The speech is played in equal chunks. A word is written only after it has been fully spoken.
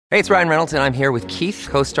Hey, it's Ryan Reynolds, and I'm here with Keith,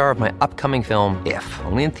 co-star of my upcoming film, If,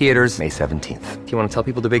 only in theaters May 17th. Do you want to tell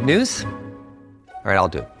people the big news? All right, I'll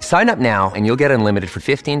do it. Sign up now and you'll get unlimited for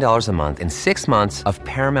 $15 a month and 6 months of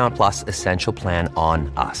Paramount Plus Essential Plan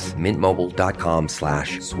on us.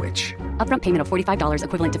 MintMobile.com/switch. Upfront payment of $45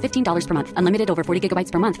 equivalent to $15 per month. Unlimited over 40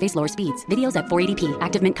 gigabytes per month. Face lower speeds. Videos at 480p.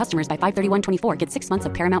 Active Mint customers by 531.24 get 6 months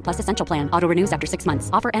of Paramount Plus Essential Plan. Auto renews after 6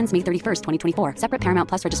 months. Offer ends May 31st, 2024. Separate Paramount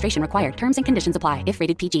Plus registration required. Terms and conditions apply if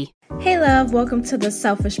rated PG. Hey love, welcome to the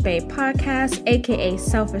Selfish Babe podcast, aka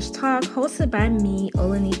Selfish Talk, hosted by me,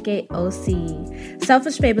 Olanike OC.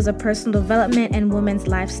 Selfish Babe is a personal development and women's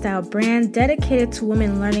lifestyle brand dedicated to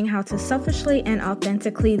women learning how to selfishly and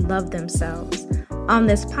authentically love themselves. On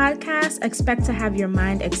this podcast, expect to have your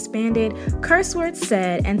mind expanded, curse words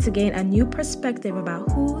said, and to gain a new perspective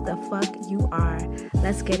about who the fuck you are.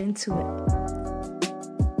 Let's get into it.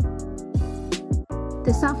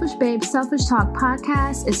 The Selfish Babe Selfish Talk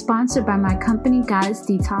podcast is sponsored by my company, Goddess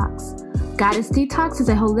Detox. Goddess Detox is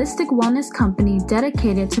a holistic wellness company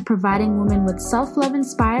dedicated to providing women with self-love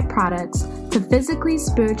inspired products to physically,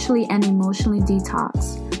 spiritually, and emotionally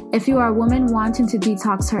detox. If you are a woman wanting to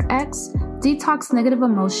detox her ex, detox negative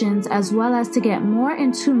emotions, as well as to get more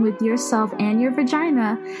in tune with yourself and your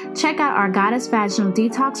vagina, check out our Goddess Vaginal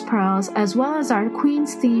Detox Pearls, as well as our Queen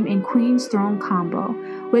Steam and Queen's Throne combo,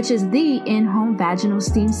 which is the in-home vaginal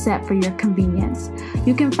steam set for your convenience.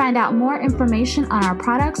 You can find out more information on our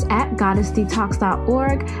products at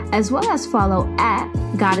goddessdetox.org, as well as follow at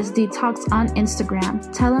Goddess Detox on Instagram.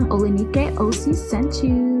 Tell them Olanike OC sent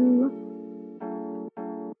you.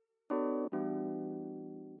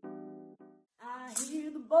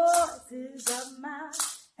 Voices of my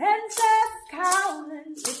ancestors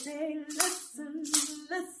calling. If they listen,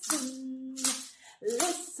 listen.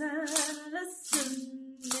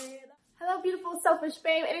 Hello, beautiful Selfish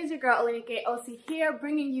Babe. It is your girl, Olanike OC here,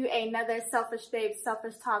 bringing you another Selfish Babe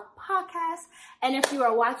Selfish Talk podcast. And if you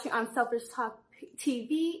are watching on Selfish Talk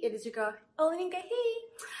TV, it is your girl, Olanike He.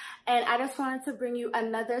 And I just wanted to bring you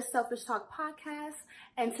another Selfish Talk podcast.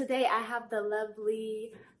 And today I have the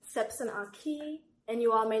lovely Sepsin Aki. And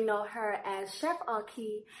you all may know her as Chef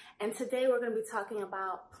Aki. And today we're going to be talking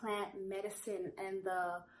about plant medicine and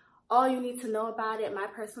all you need to know about it, my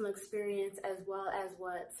personal experience, as well as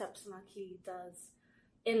what Sepsin Aki does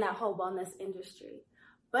in that whole wellness industry.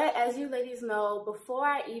 But as you ladies know, before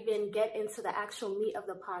I even get into the actual meat of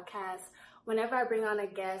the podcast, whenever I bring on a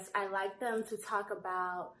guest, I like them to talk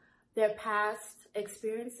about their past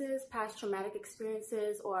experiences, past traumatic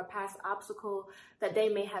experiences, or a past obstacle that they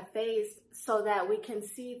may have faced, so that we can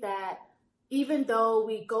see that even though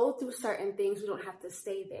we go through certain things, we don't have to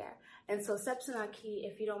stay there. And so Sepsin Aki,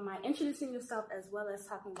 if you don't mind introducing yourself as well as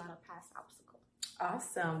talking about a past obstacle.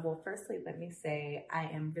 Awesome. Well, firstly, let me say I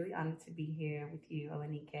am really honored to be here with you,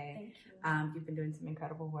 Olanike. Thank you. You've been doing some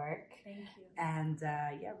incredible work. Thank you. And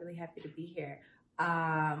really happy to be here.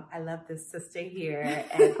 I love this sister here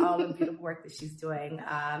and all the beautiful work that she's doing.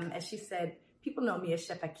 As she said, people know me as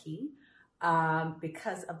Chef Aki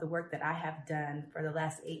because of the work that I have done for the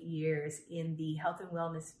last 8 years in the health and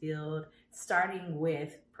wellness field, starting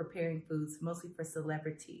with preparing foods mostly for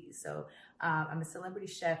celebrities. So I'm a celebrity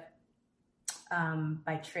chef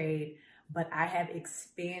by trade, but I have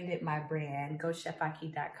expanded my brand,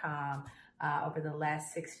 GoChefAki.com, over the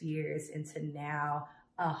last 6 years into now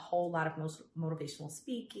a whole lot of motivational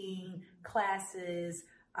speaking, classes.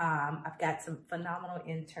 I've got some phenomenal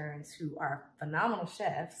interns who are phenomenal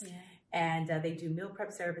chefs, and they do meal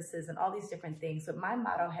prep services and all these different things. But my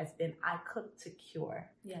motto has been, I cook to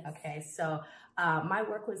cure. Yes. Okay, so my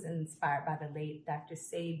work was inspired by the late Dr.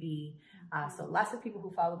 Sebi. So lots of people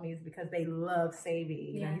who follow me is because they love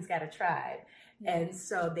Sebi. You know, he's got a tribe. And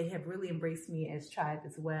so they have really embraced me as tribe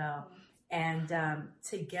as well. And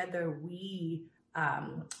together we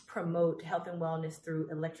promote health and wellness through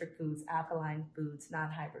electric foods, alkaline foods,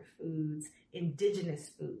 non-hybrid foods, indigenous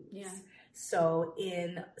foods. Yeah. So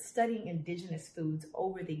in studying indigenous foods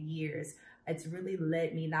over the years, it's really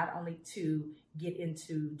led me not only to get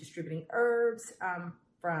into distributing herbs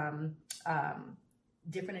from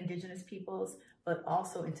different indigenous peoples, but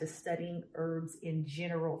also into studying herbs in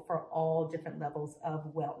general for all different levels of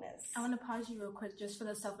wellness. I want to pause you real quick just for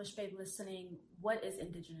the Selfish Babe listening. What is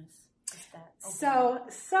indigenous?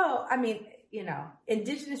 So, I mean, you know,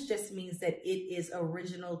 indigenous just means that it is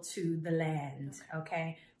original to the land.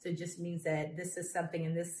 Okay. So it just means that this is something,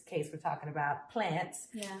 in this case, we're talking about plants,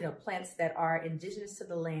 you know, plants that are indigenous to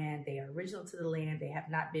the land. They are original to the land. They have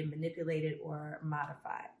not been manipulated or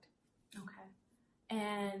modified. Okay.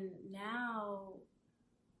 And now,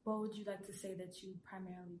 what would you like to say that you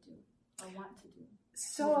primarily do or want to do?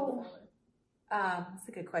 So, That's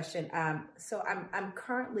a good question. So I'm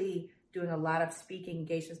currently doing a lot of speaking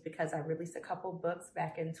engagements because I released a couple books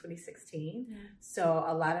back in 2016. Yeah. So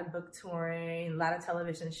a lot of book touring, a lot of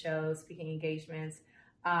television shows, speaking engagements,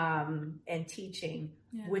 and teaching,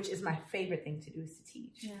 which is my favorite thing to do, is to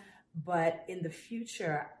teach. Yeah. But in the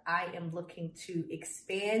future, I am looking to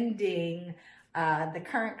expanding the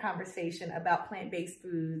current conversation about plant-based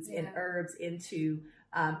foods and herbs into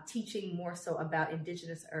teaching more so about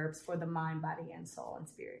indigenous herbs for the mind, body, and soul and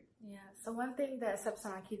spirit. Yeah. So one thing that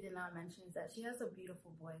Sepsanaki did not mention is that she has a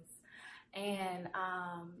beautiful voice, and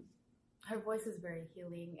her voice is very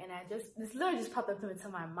healing. And this literally just popped up into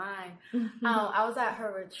my mind. I was at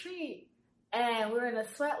her retreat, and we were in a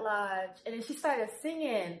sweat lodge, and then she started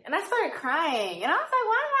singing, and I started crying, and I was like,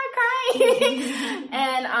 "Why am I crying?"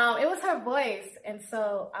 And it was her voice. And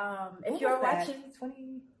so, if you're watching,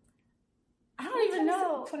 I don't even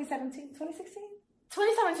know. 2017, 2016?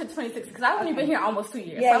 2017 to 2016, because I've only been here almost 2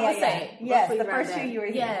 years. Yeah, so I would say. Yes, the first year you were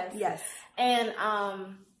here. Yes. And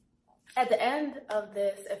at the end of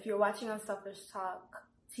this, if you're watching on Selfish Talk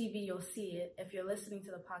TV, you'll see it. If you're listening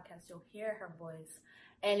to the podcast, you'll hear her voice.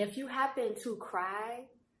 And if you happen to cry,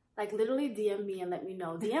 like literally DM me and let me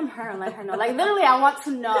know. DM her and let her know. Like literally, I want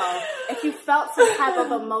to know if you felt some type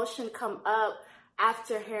of emotion come up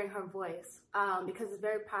after hearing her voice, because it's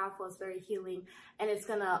very powerful, it's very healing, and it's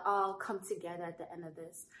gonna all come together at the end of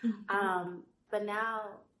this. But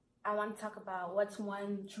now I want to talk about what's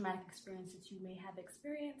one traumatic experience that you may have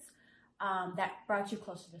experienced that brought you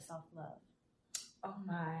closer to self-love. Oh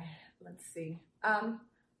my, let's see.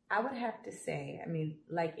 I would have to say, I mean,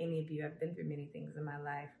 like any of you, I've been through many things in my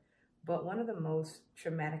life, but one of the most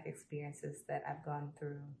traumatic experiences that I've gone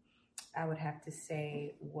through, I would have to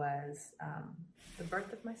say, was the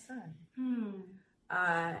birth of my son.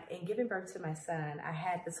 In giving birth to my son, I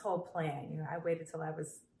had this whole plan. You know, I waited till I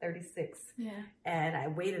was 36, and I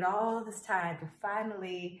waited all this time to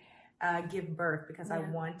finally give birth because I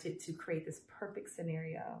wanted to create this perfect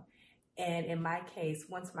scenario. And in my case,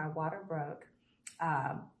 once my water broke,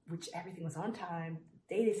 which everything was on time,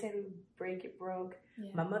 they said it would break, it broke.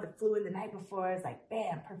 My mother flew in the night before. It's like,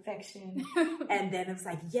 bam, perfection. And then it was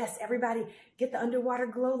like, yes, everybody get the underwater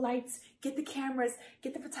glow lights, get the cameras,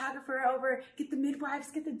 get the photographer over, get the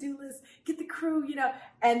midwives, get the doulas, get the crew, you know.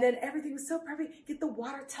 And then everything was so perfect. Get the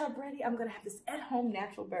water tub ready. I'm going to have this at-home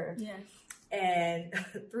natural birth. Yes. And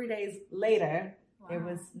 3 days later, there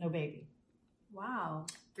was no baby. Wow.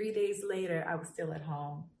 3 days later, I was still at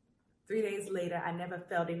home. 3 days later, I never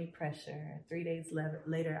felt any pressure. 3 days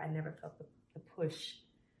later, I never felt the push,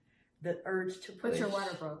 the urge to push. But your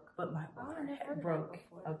water broke. But my water broke.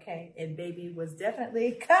 Okay. And baby was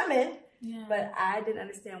definitely coming. Yeah. But I didn't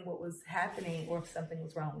understand what was happening, or if something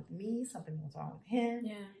was wrong with me, something was wrong with him.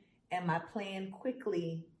 Yeah. And my plan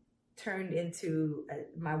quickly turned into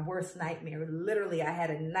my worst nightmare. Literally, I had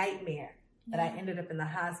a nightmare that I ended up in the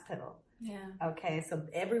hospital. Yeah. Okay. So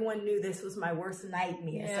everyone knew this was my worst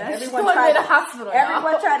nightmare. Yeah. So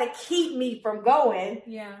everyone tried to keep me from going.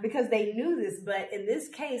 Yeah. Because they knew this. But in this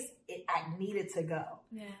case, I needed to go.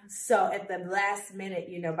 Yeah. So at the last minute,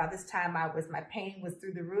 you know, by this time my pain was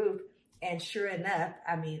through the roof. And sure enough,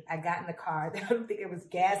 I mean, I got in the car. I don't think there was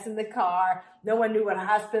gas in the car. No one knew what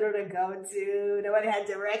hospital to go to. Nobody had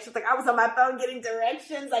directions. Like, I was on my phone getting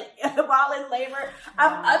directions, like, while in labor.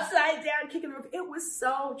 I'm upside down, kicking the roof. It was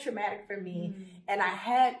so traumatic for me. And I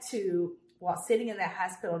had to, while sitting in that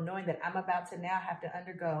hospital, knowing that I'm about to now have to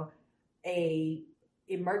undergo a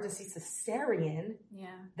emergency cesarean,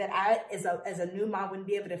 that I, as a new mom, wouldn't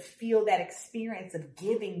be able to feel that experience of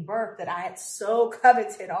giving birth that I had so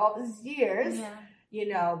coveted all these years, you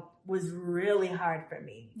know, was really hard for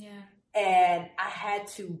me. Yeah. And I had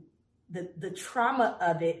to, the trauma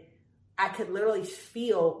of it, I could literally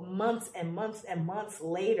feel months and months and months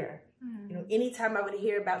later. You know, anytime I would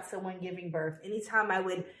hear about someone giving birth, anytime I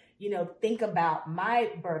would, you know, think about my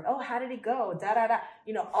birth. Oh, how did it go?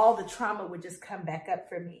 You know, all the trauma would just come back up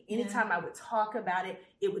for me. Anytime I would talk about it,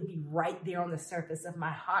 it would be right there on the surface of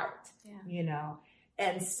my heart, you know.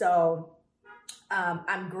 And so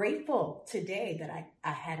I'm grateful today that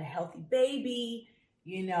I had a healthy baby,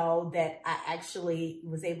 you know, that I actually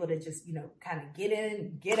was able to just, you know, kind of get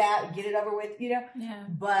in, get out, get it over with, you know. Yeah.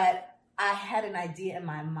 But I had an idea in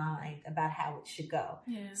my mind about how it should go.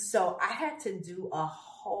 Yeah. So I had to do a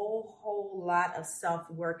whole lot of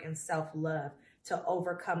self-work and self-love to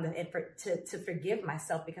overcome to forgive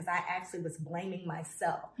myself, because I actually was blaming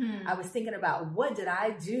myself. I was thinking about, what did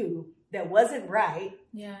I do that wasn't right,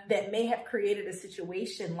 yeah, that may have created a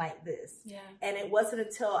situation like this. yeah. And it wasn't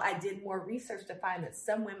until I did more research to find that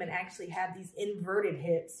some women actually have these inverted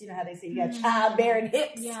hips. You know how they say you got childbearing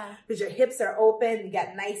hips? Yeah. Because your hips are open, you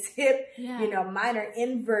got nice hip. Yeah. You know, mine are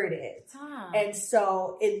inverted. And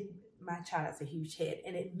so my child has a huge head.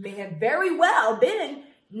 And it may have very well been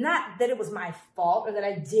not that it was my fault or that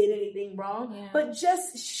I did anything wrong, but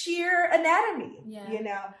just sheer anatomy, you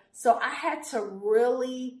know? So I had to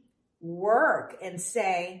really work and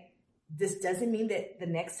say, this doesn't mean that the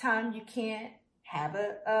next time you can't have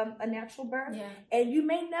a natural birth, and you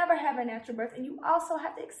may never have a natural birth, and you also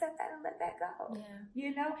have to accept that and let that go,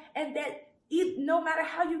 you know, and that no matter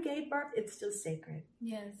how you gave birth, it's still sacred.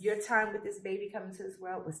 Yes, your time with this baby coming to this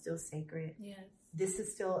world was still sacred. Yes, this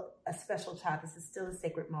is still a special child. This is still a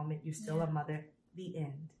sacred moment. You're still a mother. The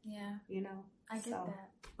end. Yeah, you know, I get that.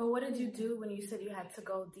 But what did you do when you said you had to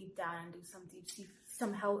go deep down and do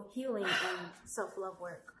some healing and self-love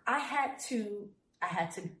work? I had to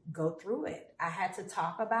go through it. I had to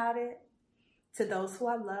talk about it to those who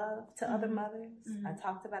I love, to other mothers. I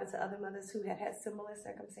talked about it to other mothers who had similar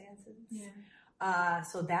circumstances. Yeah.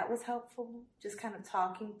 So that was helpful. Just kind of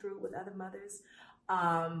talking through with other mothers.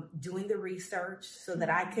 Doing the research so that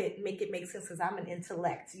I could make it make sense, because I'm an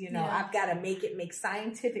intellect, you know, I've got to make it make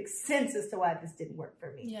scientific sense as to why this didn't work for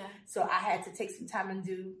me. Yeah. So I had to take some time and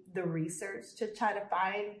do the research to try to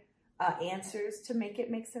find answers to make it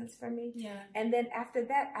make sense for me. Yeah. And then after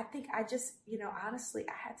that, I think I just, you know, honestly,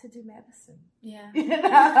 I had to do medicine. Yeah. You know?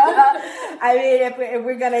 I mean, if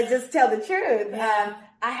we're going to just tell the truth,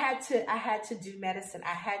 I had to do medicine.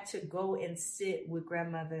 I had to go and sit with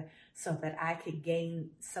grandmother so that I could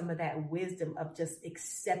gain some of that wisdom of just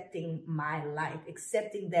accepting my life,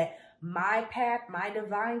 accepting that my path, my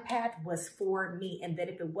divine path was for me. And that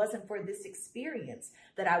if it wasn't for this experience,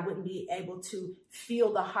 that I wouldn't be able to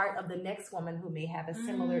feel the heart of the next woman who may have a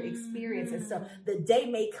similar experience. And so the day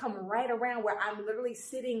may come right around where I'm literally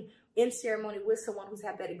sitting in ceremony with someone who's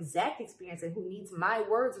had that exact experience and who needs my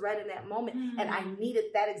words right in that moment. And I needed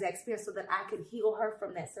that exact experience so that I could heal her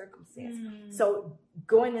from that circumstance. So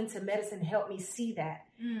going into medicine helped me see that.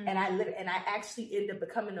 And I actually ended up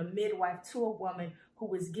becoming a midwife to a woman who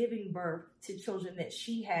was giving birth to children that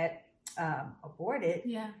she had aborted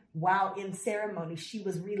while in ceremony. She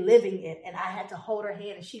was reliving it, and I had to hold her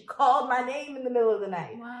hand, and she called my name in the middle of the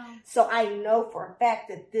night. Wow. So I know for a fact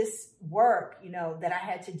that this work, you know, that I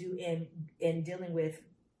had to do in dealing with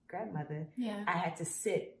grandmother, I had to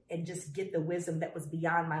sit and just get the wisdom that was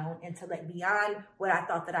beyond my own intellect, beyond what I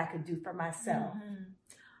thought that I could do for myself.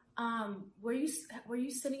 Were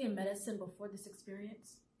you sitting in medicine before this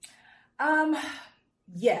experience?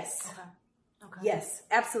 Yes. Okay. Yes,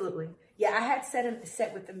 absolutely. Yeah, I had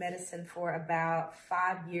sat with the medicine for about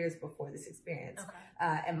 5 years before this experience.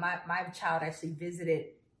 Okay. And my child actually visited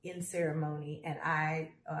in ceremony, and I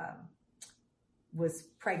was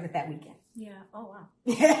pregnant that weekend. Yeah. Oh, wow.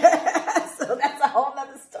 So that's a whole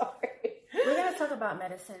nother story. We're going to talk about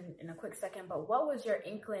medicine in a quick second, but what was your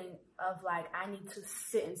inkling of like, I need to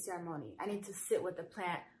sit in ceremony. I need to sit with the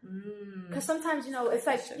plant. Because sometimes, you know, it's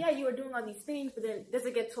like, you were doing all these things, but then does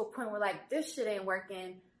it get to a point where like, this shit ain't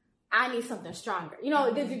working. I need something stronger. You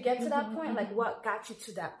know, did you get to that point? Like, what got you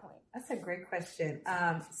to that point? That's a great question.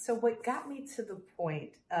 So what got me to the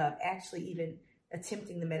point of actually even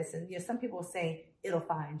attempting the medicine, you know, some people say it'll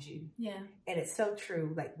find you. Yeah. And it's so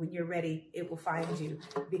true. Like when you're ready, it will find you.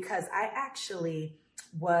 Because I actually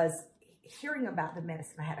was hearing about the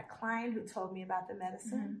medicine. I had a client who told me about the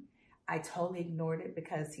medicine. I totally ignored it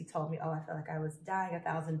because he told me, oh, I felt like I was dying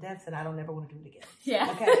 1,000 deaths and I don't ever want to do it again.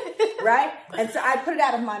 Yeah. Okay. Right. And so I put it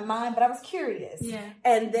out of my mind, but I was curious. Yeah.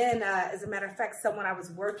 And then, as a matter of fact, someone I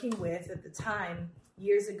was working with at the time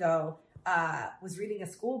years ago, was reading a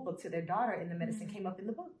school book to their daughter, and the medicine came up in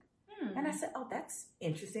the book. And I said, oh, that's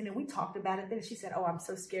interesting. And we talked about it then. She said, oh, I'm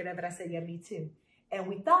so scared of it. I said, yeah, me too. And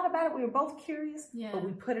we thought about it. We were both curious, but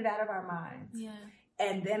we put it out of our minds. Yeah.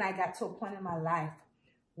 And then I got to a point in my life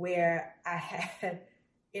where I had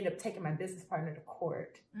ended up taking my business partner to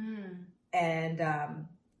court. And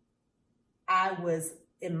I was,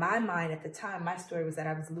 in my mind at the time, my story was that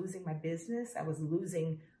I was losing my business. I was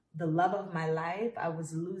losing the love of my life. I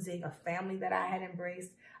was losing a family that I had embraced.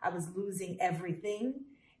 I was losing everything.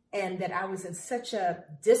 And that I was in such a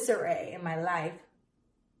disarray in my life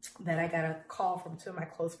that I got a call from two of my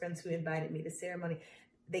close friends who invited me to ceremony.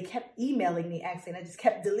 They kept emailing me, actually, and I just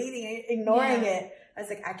kept deleting it, ignoring it. I was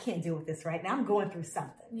like, I can't deal with this right now. I'm going through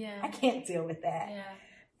something. Yeah. I can't deal with that. Yeah.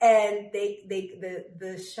 And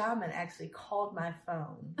the shaman actually called my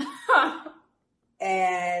phone.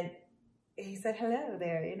 And he said, hello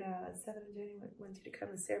there, Southern Journey wants you to come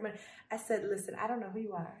to the ceremony. I said, listen, I don't know who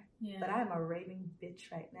you are, but I'm a raving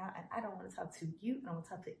bitch right now, and I don't want to talk to you. I don't want to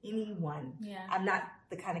talk to anyone. Yeah. I'm not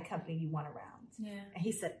the kind of company you want around. Yeah. And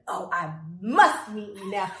he said, oh, I must meet you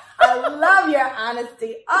now. I love your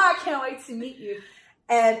honesty. Oh, I can't wait to meet you.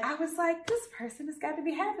 And I was like, this person has got to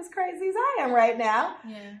be half as crazy as I am right now.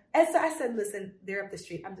 Yeah. And so I said, listen, they're up the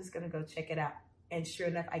street. I'm just going to go check it out. And sure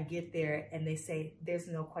enough, I get there and they say, there's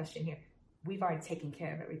no question here. We've already taken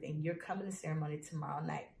care of everything. You're coming to ceremony tomorrow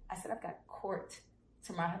night. I said, I've got court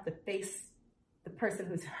tomorrow. I have to face the person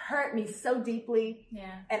who's hurt me so deeply.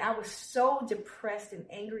 Yeah. And I was so depressed and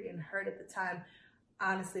angry and hurt at the time.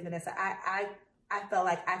 Honestly, Vanessa, I felt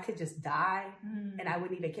like I could just die and I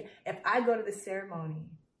wouldn't even care. If I go to the ceremony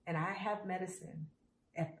and I have medicine,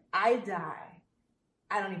 if I die,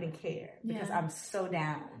 I don't even care because I'm so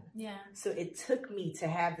down. Yeah. So it took me to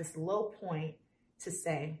have this low point to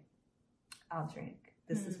say, I'll drink.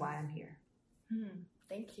 This is why I'm here.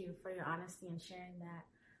 Thank you for your honesty and sharing that.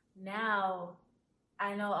 Now,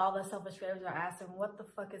 I know all the selfish babes are asking, what the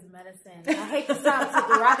fuck is medicine? I hate to sound so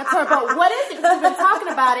derogatory, but what is it? Because we've been talking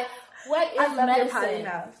about it. What is medicine?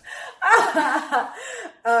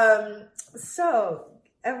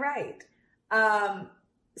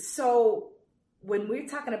 So when we're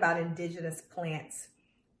talking about indigenous plants,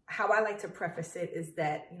 how I like to preface it is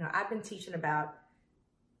that, I've been teaching about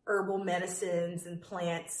herbal medicines and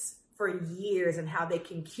plants for years and how they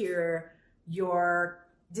can cure your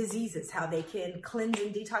diseases, how they can cleanse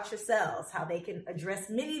and detox your cells, how they can address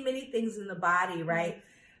many, many things in the body, right?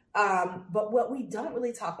 But what we don't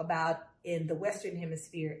really talk about in the Western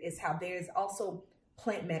Hemisphere is how there's also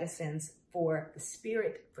plant medicines for the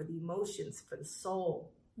spirit, for the emotions, for the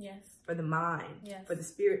soul, for the mind, for the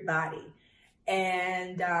spirit body.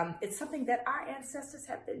 And it's something that our ancestors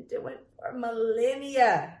have been doing for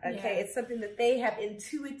millennia, okay? It's something that they have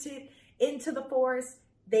intuited into the forest.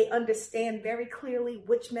 They understand very clearly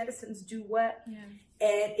which medicines do what. Yeah.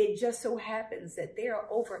 And it just so happens that there are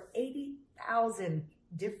over 80,000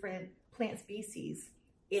 different plant species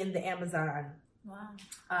in the Amazon.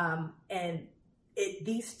 Wow. And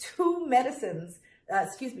these two medicines,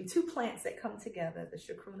 two plants that come together, the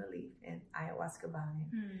chacruna leaf and ayahuasca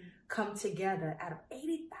vine, come together out of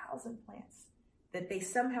 80,000 plants that they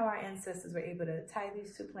somehow, our ancestors were able to tie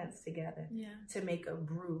these two plants together to make a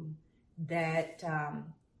brew that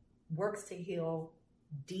works to heal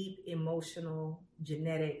deep emotional,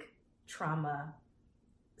 genetic trauma,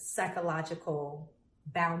 psychological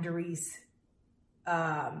boundaries,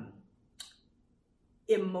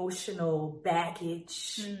 emotional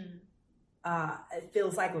baggage. It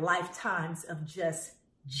feels like lifetimes of just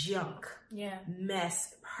junk,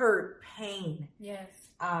 mess, hurt, pain. Yes.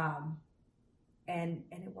 And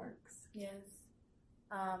it works. Yes.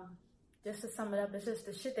 Just to sum it up, it's just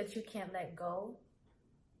the shit that you can't let go.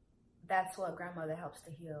 That's what grandmother helps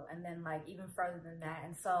to heal. And then even further than that.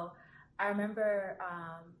 And so I remember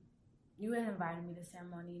you had invited me to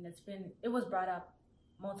ceremony, and it was brought up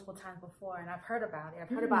multiple times before, and I've heard about it. I've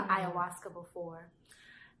heard about ayahuasca before.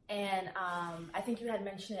 And I think you had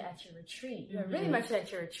mentioned it at your retreat. You had really mentioned it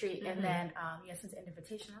at your retreat. And then you had sent an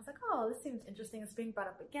invitation. I was like, oh, this seems interesting. It's being brought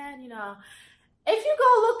up again, If you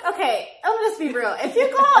go look, okay, I'm gonna just be real. If you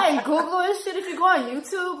go and Google this shit, if you go on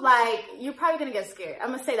YouTube, you're probably gonna get scared. I'm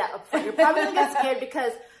gonna say that up front. You're probably gonna get scared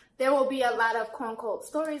because there will be a lot of quote unquote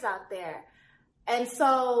stories out there. And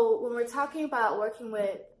so when we're talking about working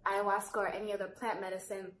with ayahuasca or any other plant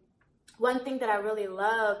medicine, one thing that I really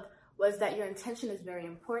loved was that your intention is very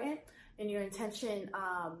important, and your intention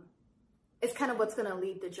is kind of what's gonna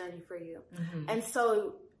lead the journey for you. And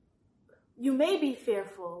so you may be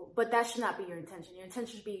fearful, but that should not be your intention. Your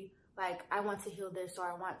intention should be I want to heal this, or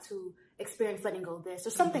I want to experience letting go of this, or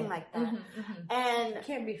something like that. And it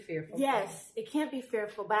can't be fearful. Yes, it can't be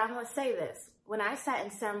fearful, but I'm going to say this. When I sat in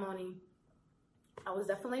ceremony, I was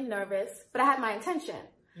definitely nervous, but I had my intention.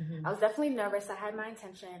 I was definitely nervous. I had my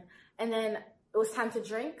intention. And then it was time to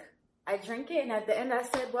drink. I drank it, and at the end I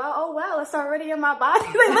said, it's already in my body.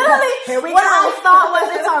 Literally, what I thought was,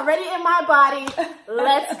 it's already in my body.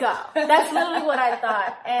 Let's go. That's literally what I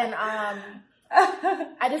thought. And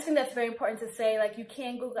I just think that's very important to say. You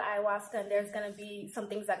can Google ayahuasca, and there's going to be some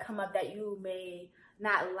things that come up that you may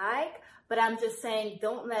not like. But I'm just saying,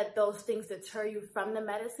 don't let those things deter you from the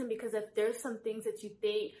medicine, because if there's some things that you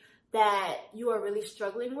think that you are really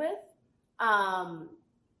struggling with,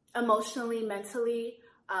 emotionally, mentally,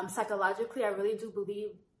 psychologically, I really do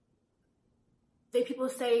believe people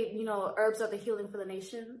say, herbs are the healing for the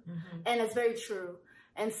nation. And it's very true.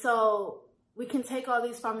 And so we can take all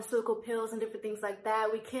these pharmaceutical pills and different things like that.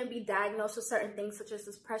 We can be diagnosed with certain things such as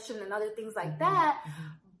depression and other things like that.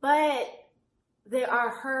 But there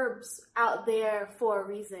are herbs out there for a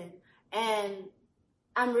reason. And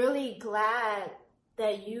I'm really glad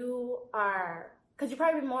that you are, because you're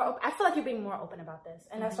probably more open. I feel like you're being more open about this.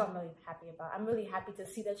 And that's what I'm really happy about. I'm really happy to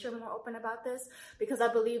see that you're more open about this, because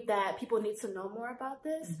I believe that people need to know more about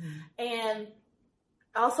this. And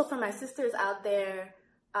also for my sisters out there,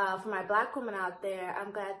 for my Black women out there,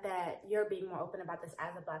 I'm glad that you're being more open about this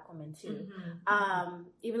as a Black woman too.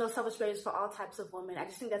 Even though Selfish Babe is for all types of women, I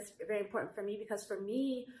just think that's very important for me, because for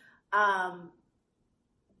me,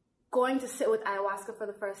 going to sit with ayahuasca for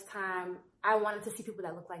the first time, I wanted to see people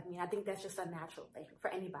that look like me. I think that's just a natural thing for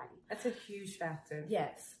anybody. That's a huge factor.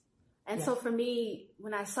 Yes. And so for me,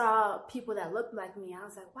 when I saw people that looked like me, I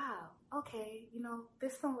was like, wow, okay, you know,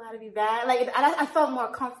 this don't got to be bad. Like, I felt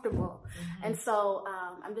more comfortable. And so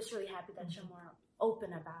I'm just really happy that you're more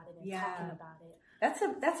open about it and talking about it.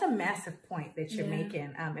 That's a massive point that you're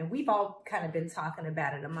making. And we've all kind of been talking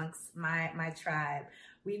about it amongst my tribe.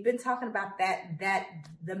 We've been talking about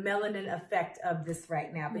the melanin effect of this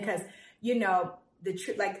right now, because, you know, the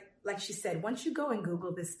truth, like she said, once you go and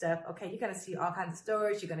Google this stuff, okay, you're going to see all kinds of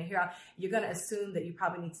stories. You're going to hear, you're going to assume that you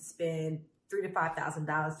probably need to spend $3,000 to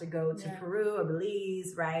 $5,000 to go to Peru or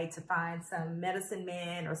Belize, right? To find some medicine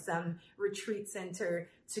man or some retreat center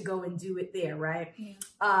to go and do it there, right?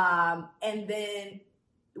 And then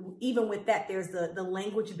even with that, there's the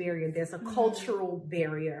language barrier. There's a cultural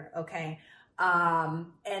barrier, okay?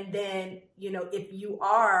 And then, you know, if you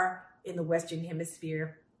are in the Western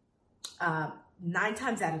Hemisphere, 9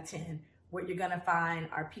 times out of 10, what you're going to find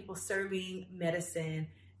are people serving medicine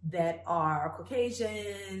that are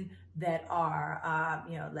Caucasian, that are,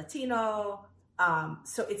 you know, Latino.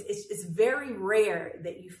 So it's very rare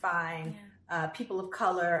that you find people of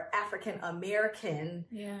color, African American,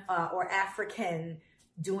 or African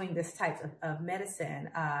doing this type of medicine.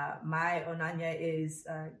 My Onanya is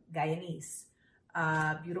Guyanese.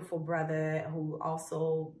 Beautiful brother who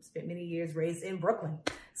also spent many years raised in Brooklyn.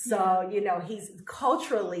 So, you know, he's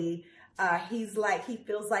culturally, he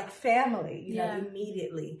feels like family, you know,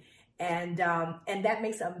 immediately. And that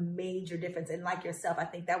makes a major difference. And like yourself, I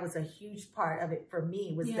think that was a huge part of it for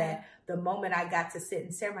me, was that the moment I got to sit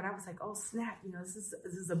in ceremony, I was like, oh snap, you know, this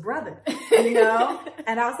is a brother, you know?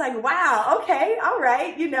 And I was like, wow, okay, all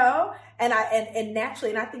right, you know? And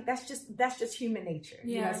naturally, and I think that's just human nature,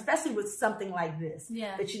 you know, especially with something like this,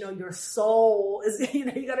 that, you know, your soul is, you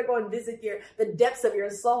know, you got to go and visit the depths of your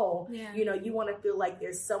soul. You know, you want to feel like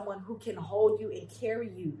there's someone who can hold you and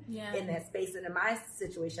carry you in that space. And in my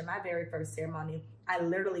situation, my very first ceremony, I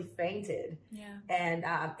literally fainted. And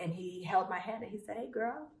he held my hand and he said, hey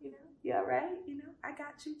girl, you know, you all right? You know, I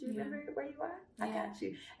got you. Do you remember where you are? I got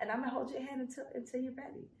you. And I'm gonna hold your hand until you're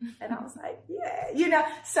ready. And I was like, yeah, you know,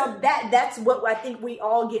 so that's what I think we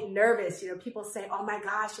all get nervous. You know, people say, oh my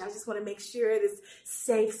gosh, I just want to make sure this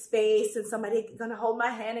safe space and somebody gonna hold my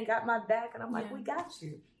hand and got my back. And I'm like, we got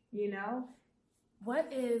you, you know?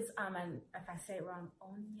 What is, and if I say it wrong,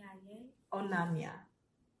 Onyaye? Onanya.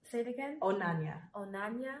 Say it again? Onanya.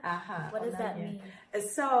 Onanya? What does that mean?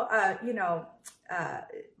 So, you know,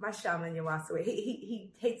 my shaman, Yawasawe,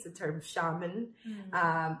 he hates the term shaman.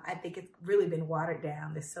 I think it's really been watered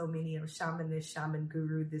down. There's so many, you know, shaman this, shaman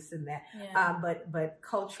guru, this and that. But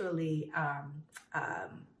culturally,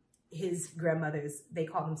 his grandmothers, they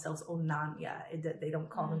call themselves Onanya. They don't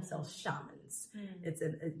call themselves shamans. It's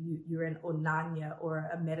you're an Onanya, or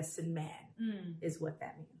a medicine man, is what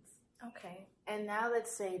that means. Okay. And now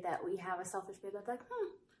let's say that we have a Selfish Babe that's like,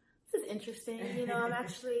 this is interesting. You know,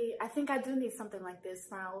 I think I do need something like this.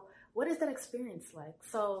 Now, what is that experience like?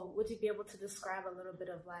 So would you be able to describe a little bit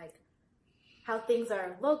of like how things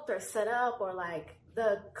are looked or set up, or like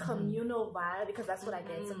the communal vibe? Because that's what I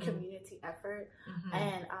get. It's a community effort.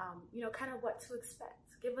 And, you know, kind of what to expect.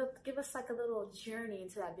 Give us like a little journey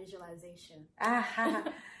into that visualization.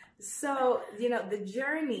 So, you know, the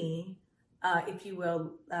journey, if you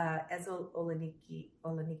will, as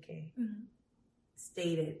Olenike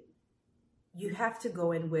stated, you have to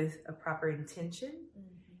go in with a proper intention.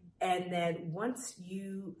 And then once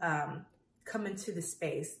you come into the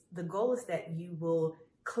space, the goal is that you will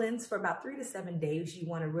cleanse for about 3 to 7 days. You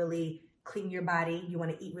want to really clean your body. You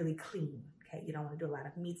want to eat really clean. Okay. You don't want to do a lot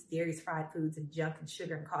of meats, dairies, fried foods, and junk and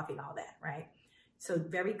sugar and coffee and all that. Right. So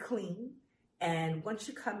very clean. And once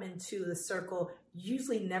you come into the circle,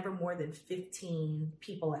 usually never more than 15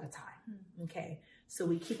 people at a time. Okay. So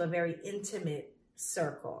we keep a very intimate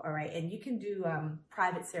circle. All right. And you can do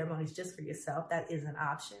private ceremonies just for yourself. That is an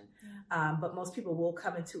option. But most people will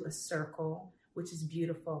come into a circle which is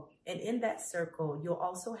beautiful. And in that circle, you'll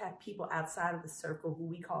also have people outside of the circle who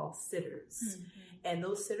we call sitters. And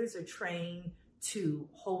those sitters are trained to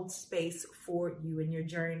hold space for you in your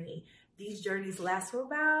journey. These journeys last for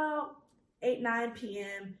about 8-9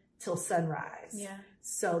 p.m. till sunrise. Yeah.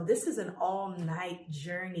 So this is an all-night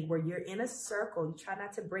journey where you're in a circle. You try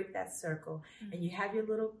not to break that circle. And you have your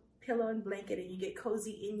little pillow and blanket and you get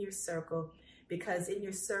cozy in your circle, because in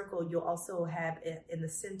your circle, you'll also have in the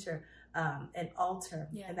center an altar.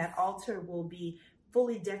 Yes. And that altar will be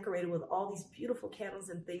fully decorated with all these beautiful candles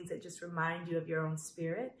and things that just remind you of your own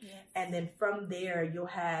spirit. Yes. And then from there, you'll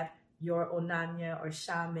have your onanya or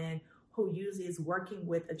shaman, who usually is working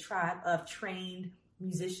with a tribe of trained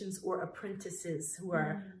musicians or apprentices who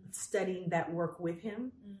are studying that work with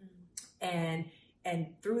him. And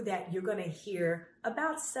through that, you're going to hear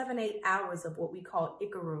about 7-8 hours of what we call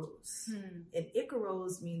Ikaros. And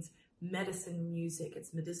Ikaros means medicine music.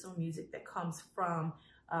 It's medicinal music that comes from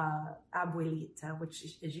abuelita, which,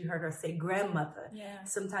 as you heard her say, grandmother. Yeah.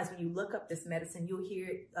 Sometimes when you look up this medicine, you'll hear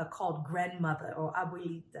it called grandmother or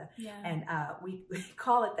abuelita. Yeah. And we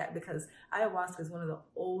call it that because ayahuasca is one of the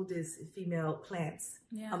oldest female plants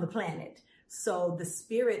on the planet. So the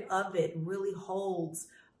spirit of it really holds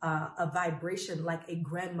a vibration like a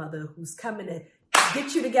grandmother who's coming to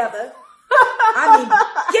get you together. I mean,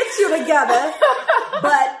 get you together,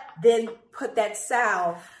 but then put that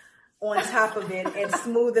salve on top of it and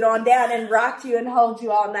smooth it on down and rock you and hold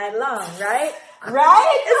you all night long, right?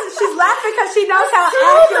 Right? She's laughing because she knows how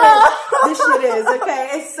accurate this shit is, okay?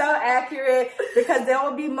 It's so accurate because there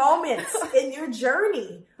will be moments in your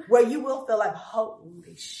journey where you will feel like,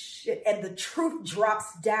 holy shit, and the truth drops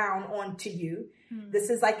down onto you. This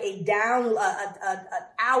is like a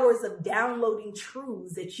hours of downloading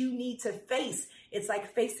truths that you need to face. It's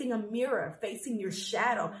like facing a mirror, facing your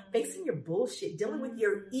shadow, facing your bullshit, dealing with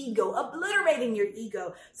your ego, obliterating your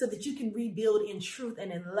ego so that you can rebuild in truth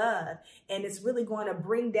and in love. And it's really going to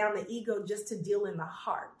bring down the ego just to deal in the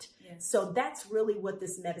heart. Yes. So that's really what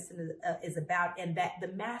this medicine is about. And that the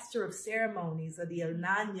master of ceremonies, or the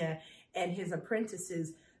Onanya, and his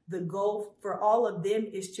apprentices, the goal for all of them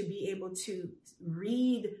is to be able to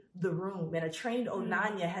read the room. And a trained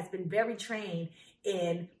Onanya has been very trained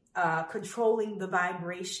in controlling the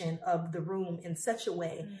vibration of the room in such a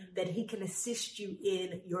way that he can assist you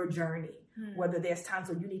in your journey. Whether there's times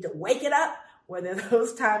when you need to wake it up, whether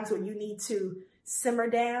those times when you need to simmer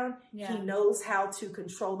down, he knows how to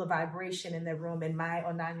control the vibration in the room. And my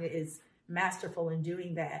Onanya is masterful in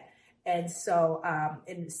doing that. And so,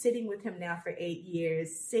 and sitting with him now for 8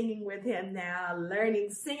 years, singing with him now,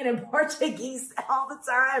 singing in Portuguese all the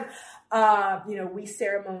time. We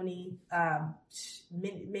ceremony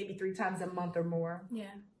maybe 3 times a month or more.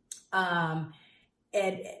 Yeah.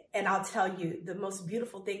 And I'll tell you, the most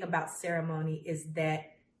beautiful thing about ceremony is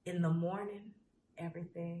that in the morning,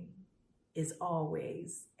 everything is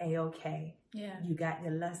always A-okay. Yeah. You got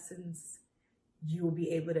your lessons. You will be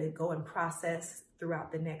able to go and process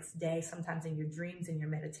throughout the next day. Sometimes in your dreams and your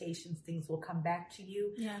meditations, things will come back to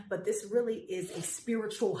you. Yeah. But this really is a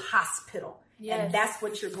spiritual hospital. Yes. And that's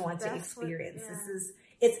what you're going to experience. This is,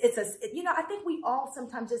 I think we all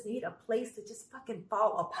sometimes just need a place to just fucking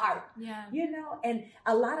fall apart. Yeah. And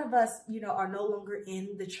a lot of us, are no longer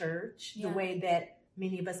in the church the way that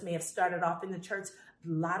many of us may have started off in the church. A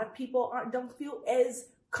lot of people don't feel as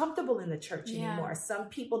comfortable in the church anymore. Some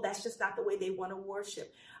people, that's just not the way they want to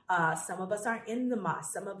worship. Some of us aren't in the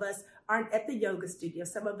mosque. Some of us aren't at the yoga studio.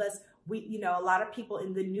 Some of us, a lot of people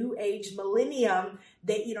in the new age millennium,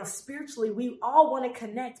 they, spiritually, we all want to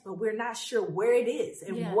connect, but we're not sure where it is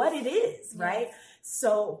and what it is, right?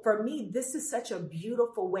 So for me, this is such a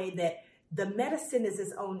beautiful way that the medicine is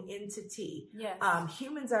its own entity. Yes.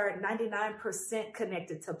 Humans are 99%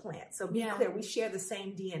 connected to plants. So be clear, we share the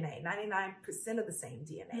same DNA, 99% of the same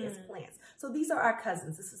DNA as plants. So these are our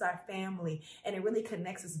cousins. This is our family. And it really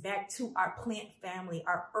connects us back to our plant family,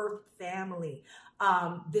 our earth family.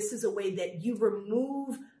 This is a way that you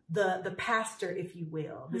remove the pastor, if you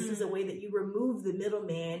will. This is a way that you remove the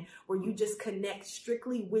middleman, where you just connect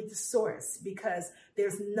strictly with the source, because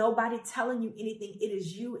there's nobody telling you anything. It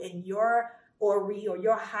is you and your Ori, or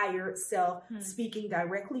your higher self, speaking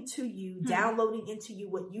directly to you, downloading into you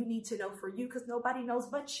what you need to know for you, because nobody knows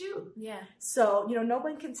but you. Yeah. So, no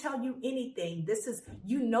one can tell you anything. This is,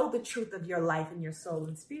 the truth of your life and your soul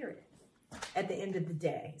and spirit at the end of the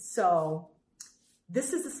day. So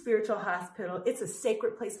this is a spiritual hospital. It's a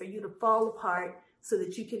sacred place for you to fall apart so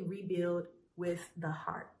that you can rebuild with the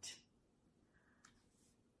heart.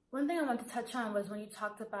 One thing I wanted to touch on was when you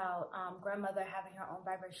talked about grandmother having her own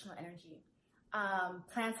vibrational energy.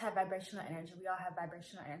 plants have vibrational energy. We all have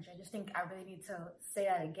vibrational energy. I just think I really need to say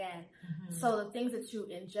that again. So the things that you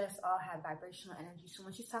ingest all have vibrational energy. So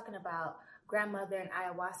when she's talking about grandmother and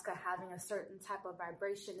ayahuasca having a certain type of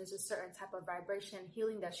vibration, there's a certain type of vibration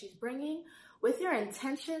healing that she's bringing with your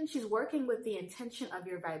intention. She's working with the intention of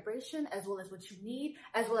your vibration as well as what you need,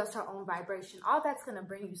 as well as her own vibration. All that's going to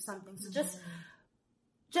bring you something. So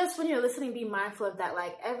just when you're listening, be mindful of that.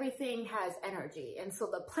 Like, everything has energy. And so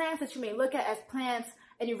the plants that you may look at as plants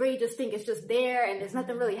and you really just think it's just there and there's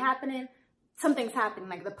nothing really happening, something's happening.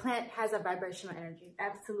 Like, the plant has a vibrational energy.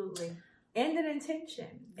 Absolutely. And an intention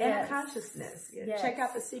and a consciousness. Check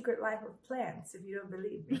out The Secret Life of Plants if you don't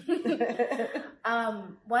believe me.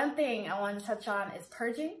 One thing I want to touch on is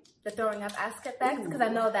purging, the throwing up aspect, because I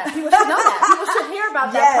know that people should know that. People should hear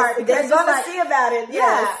about that part. Because they're going to see about it.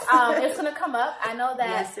 Yes. It's going to come up. I know that.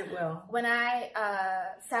 Yes, it will. When I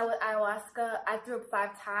sat with ayahuasca, I threw up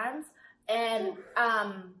 5 times. And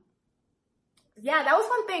yeah, that was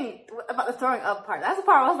one thing about the throwing up part. That's the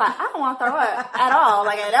part where I was like, I don't want to throw up at all,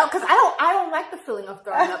 like because I don't like the feeling of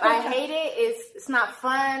throwing up. I hate it. It's not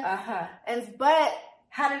fun. But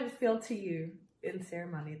how did it feel to you in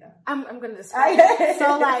ceremony, though? I'm going to describe it.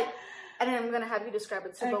 So and then I'm going to have you describe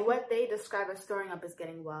it too. Okay. But what they describe as throwing up is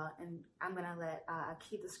getting well, and I'm going to let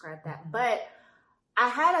Keith describe that. But I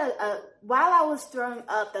had while I was throwing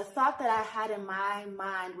up, the thought that I had in my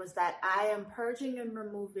mind was that I am purging and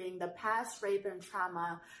removing the past rape and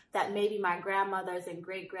trauma that maybe my grandmothers and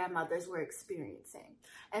great-grandmothers were experiencing.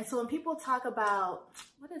 And so when people talk about,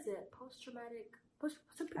 what is it,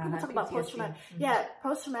 some people talk about post-traumatic,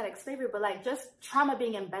 post-traumatic slavery, but like just trauma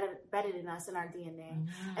being embedded in us, in our DNA.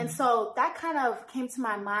 And so that kind of came to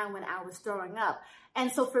my mind when I was throwing up. And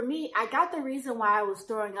so for me, I got the reason why I was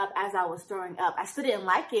throwing up as I was throwing up. I still didn't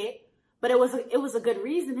like it, but it was a good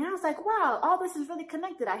reason. And I was like, wow, all this is really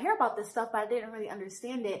connected. I hear about this stuff, but I didn't really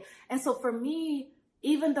understand it. And so for me,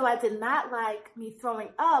 even though I did not like me throwing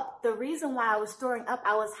up, the reason why I was throwing up,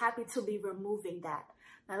 I was happy to be removing that.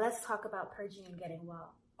 Now let's talk about purging and getting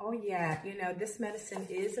well. Oh yeah, this medicine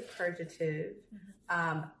is a purgative.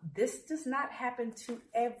 This does not happen to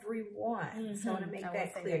everyone. So I want to make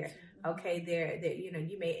that clear. Okay, there,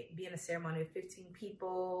 you may be in a ceremony of 15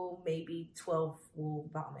 people, maybe 12 will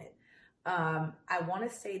vomit. I want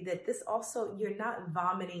to say that this also, you're not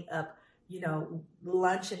vomiting up,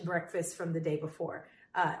 lunch and breakfast from the day before.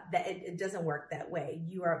 That it doesn't work that way.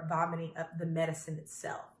 You are vomiting up the medicine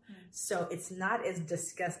itself. So it's not as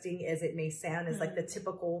disgusting as it may sound as like the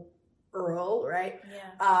typical Earl, right?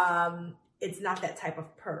 Yeah. It's not that type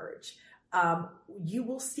of purge. You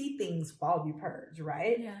will see things while you purge,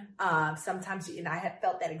 right? Yeah. Sometimes, and I have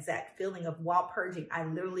felt that exact feeling of while purging, I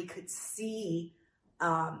literally could see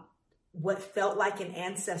what felt like an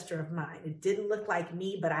ancestor of mine. It didn't look like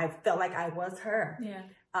me, but I felt like I was her. Yeah.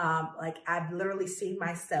 Like I've literally seen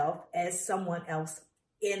myself as someone else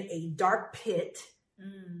in a dark pit.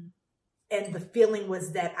 And the feeling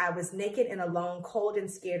was that I was naked and alone, cold and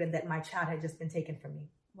scared, and that my child had just been taken from me.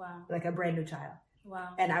 Wow. Like a brand new child.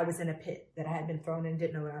 Wow. And I was in a pit that I had been thrown in,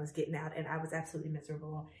 didn't know what I was getting out, and I was absolutely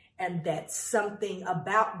miserable. And that something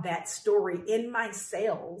about that story in my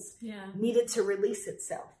cells needed to release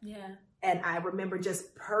itself. Yeah. And I remember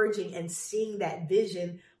just purging and seeing that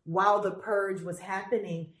vision while the purge was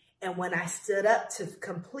happening. And when I stood up to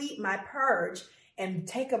complete my purge and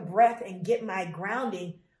take a breath and get my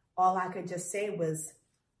grounding, all I could just say was,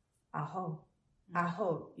 Aho,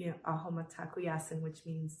 Aho, Aho Mataku Yasin, which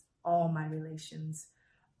means all my relations.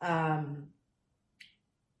 I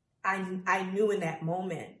knew in that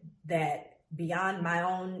moment that beyond my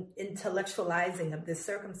own intellectualizing of this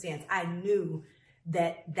circumstance, I knew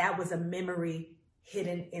that was a memory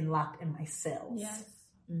hidden and locked in my cells. Yes.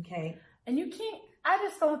 Okay. And I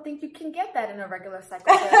just don't think you can get that in a regular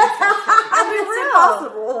psychotherapy session. It's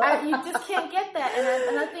impossible. You just can't get that.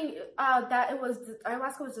 And I think that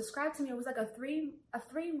ayahuasca was described to me. It was like a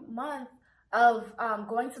 3-month of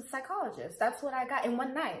going to the psychologist. That's what I got in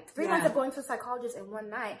one night. 3 months of going to a psychologist in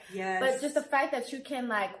one night. Yes. But just the fact that you can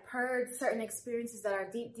like purge certain experiences that are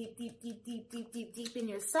deep in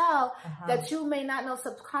yourself that you may not know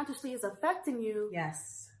subconsciously is affecting you.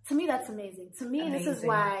 Yes. To me, that's amazing. To me, this is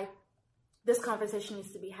why this conversation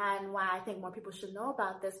needs to be had and why I think more people should know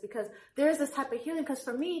about this, because there is this type of healing. Because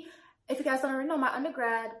for me, if you guys don't already know, my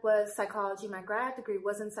undergrad was psychology. My grad degree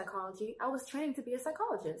was in psychology. I was training to be a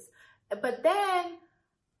psychologist. But then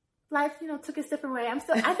life, took its different way. I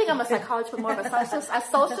think I'm a psychologist, but more of a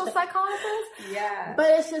social psychologist. Yeah. But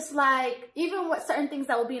it's just like, even with certain things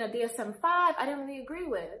that would be in a DSM-5, I didn't really agree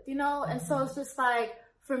with, And so it's just like,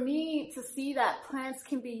 for me to see that plants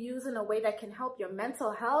can be used in a way that can help your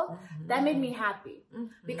mental health, that made me happy.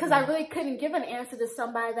 Because I really couldn't give an answer to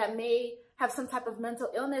somebody that may have some type of mental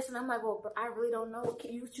illness. And I'm like, well, but I really don't know what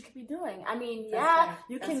you could be doing. I mean,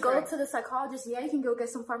 you can go to the psychologist. Yeah, you can go get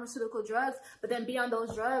some pharmaceutical drugs, but then be on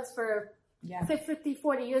those drugs for 50,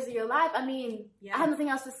 40 years of your life. I mean, I have nothing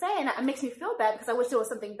else to say. And it makes me feel bad because I wish there was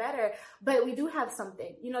something better. But we do have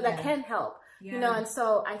something, you know, that can help. You know, and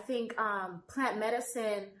so I think plant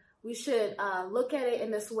medicine, we should look at it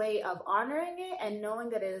in this way of honoring it and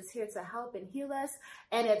knowing that it is here to help and heal us.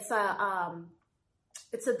 And it's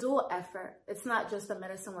a dual effort. It's not just the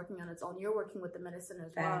medicine working on its own. You're working with the medicine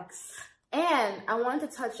as well. And I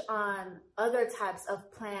wanted to touch on other types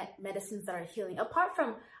of plant medicines that are healing. Apart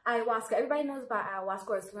from ayahuasca, everybody knows about ayahuasca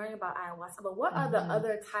or is learning about ayahuasca, but what are the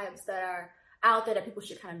other types that are out there that people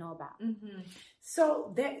should kind of know about?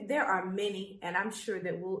 So there are many, and I'm sure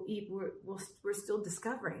that we're still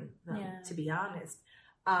discovering them, to be honest.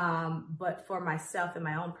 But for myself and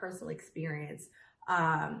my own personal experience,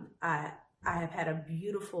 I have had a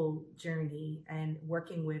beautiful journey and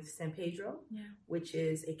working with San Pedro, which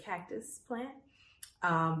is a cactus plant.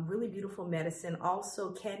 Really beautiful medicine.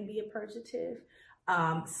 Also can be a purgative,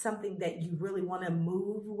 something that you really want to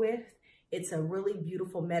move with. It's a really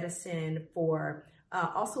beautiful medicine for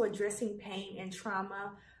also addressing pain and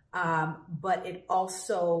trauma, but it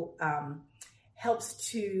also helps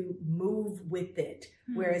to move with it.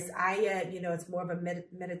 Whereas it's more of a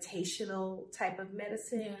meditational type of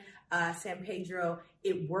medicine. San Pedro,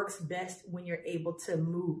 it works best when you're able to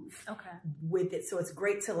move with it. So it's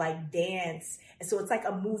great to like dance. And so it's like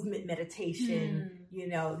a movement meditation, you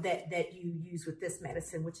know, that you use with this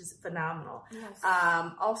medicine, which is phenomenal.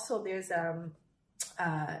 Also there's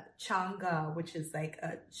Changa, which is like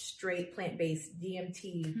a straight plant-based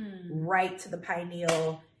DMT right to the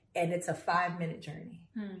pineal. And it's a 5-minute journey,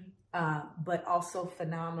 but also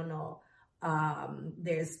phenomenal.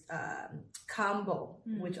 There's Kambo,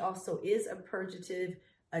 which also is a purgative,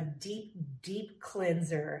 a deep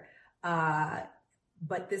cleanser.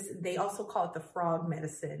 But they also call it the frog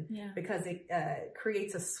medicine because it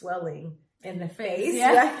creates a swelling in the face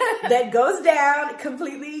that goes down,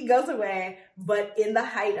 completely goes away. But in the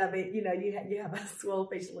height of it, you know, you have a swollen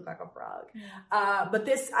face, you look like a frog. But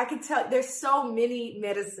I can tell there's so many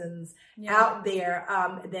medicines out there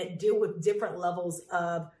that deal with different levels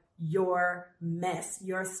of your mess,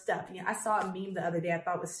 your stuff. You know, I saw a meme the other day I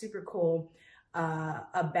thought was super cool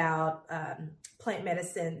about plant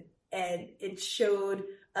medicine, and it showed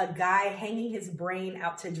a guy hanging his brain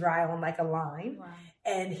out to dry on like a line.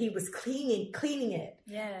 And he was cleaning it.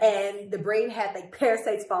 And the brain had like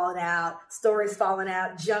parasites falling out, stories falling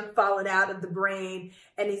out, junk falling out of the brain.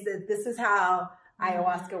 And he said, this is how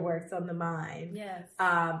ayahuasca works on the mind.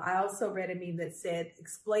 I also read a meme that said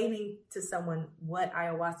explaining to someone what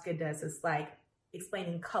ayahuasca does is like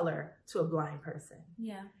explaining color to a blind person.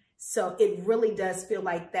 So it really does feel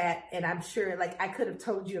like that. And I'm sure, like, I could have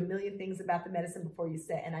told you a million things about the medicine before you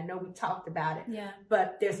said, and I know we talked about it,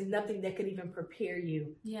 but there's nothing that could even prepare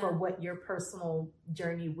you for what your personal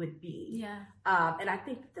journey would be. And I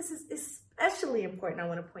think this is especially important. I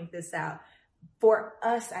want to point this out for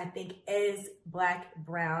us, I think, as Black,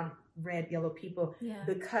 brown, red, yellow people,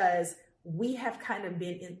 because we have kind of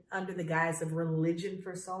been under the guise of religion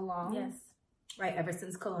for so long, right? Ever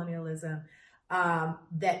since colonialism.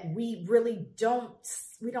 That we really don't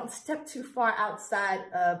step too far outside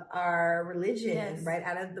of our religion, right?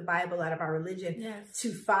 Out of the Bible, out of our religion,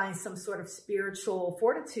 to find some sort of spiritual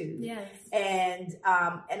fortitude. And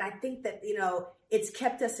I think that, you know, it's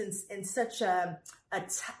kept us in such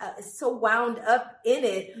so wound up in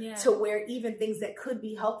it to where even things that could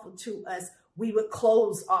be helpful to us, we would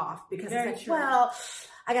close off because it's like, well,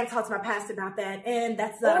 I got to talk to my pastor about that, and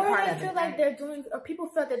that's not a part of it. Or feel like they're doing, or people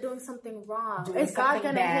feel like they're doing something wrong. Is God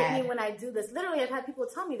going to hit me when I do this? Literally, I've had people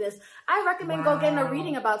tell me this. I recommend go getting a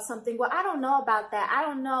reading about something. Well, I don't know about that. I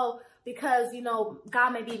don't know because, you know,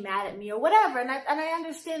 God may be mad at me or whatever. And I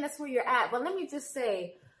understand that's where you're at. But let me just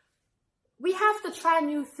say, we have to try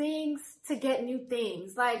new things to get new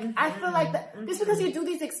things. Like, I feel like that just because you do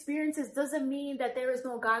these experiences doesn't mean that there is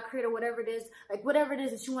no God creator, whatever it is, like whatever it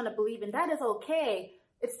is that you want to believe in, that is okay.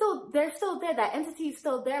 They're still there. That entity is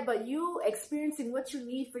still there, but you experiencing what you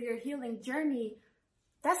need for your healing journey,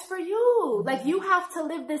 that's for you. Like, you have to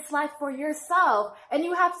live this life for yourself, and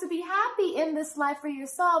you have to be happy in this life for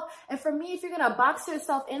yourself. And for me, if you're going to box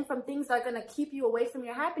yourself in from things that are going to keep you away from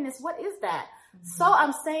your happiness, what is that? So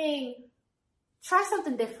I'm saying, try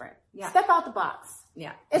something different. Step out the box.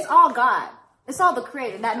 It's all God. It's all the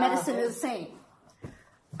creator. That medicine is the same.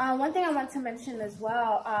 One thing I want to mention as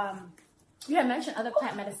well, you had mentioned other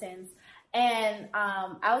plant medicines, and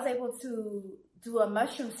I was able to do a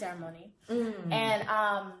mushroom ceremony, and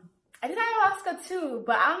I did ayahuasca too.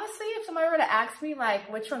 But honestly, if somebody were to ask me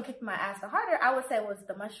like which one kicked my ass the harder, I would say it was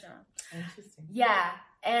the mushroom. Interesting. Yeah,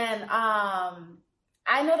 and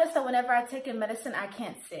I noticed that whenever I take in medicine, I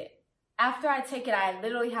can't sit. After I take it, I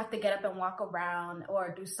literally have to get up and walk around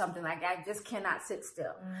or do something. Like, I just cannot sit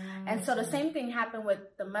still. And so the same thing happened with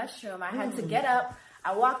the mushroom. I had to get up.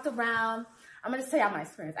 I walked around. I'm going to say out my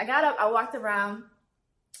experience. I got up. I walked around.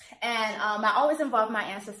 And I always involve my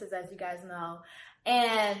ancestors, as you guys know.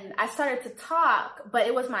 And I started to talk, but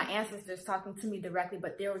it was my ancestors talking to me directly,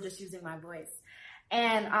 but they were just using my voice.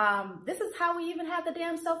 And this is how we even had the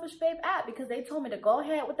damn Selfish Babe app, because they told me to go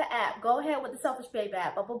ahead with the app, go ahead with the Selfish Babe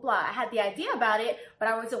app, blah, blah, blah. I had the idea about it, but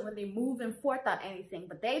I wasn't really moving forth on anything.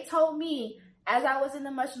 But they told me, as I was in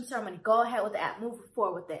the mushroom ceremony, go ahead with the app, move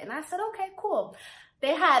forward with it. And I said, okay, cool.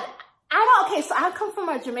 They had, so I come from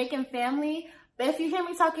a Jamaican family, but if you hear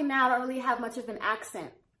me talking now, I don't really have much of an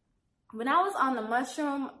accent. When I was on the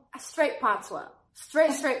mushroom, I straight patois.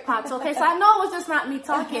 Straight patois, okay? So I know it was just not me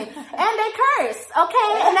talking. And they curse,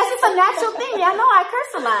 okay? And that's just a natural thing. Yeah, I know I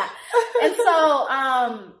curse a lot. And so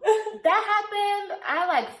that happened.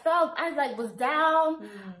 I was down.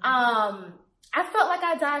 I felt like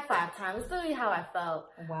I died 5 times. It's literally how I felt.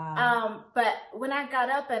 Wow. But when I got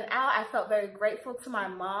up and out, I felt very grateful to my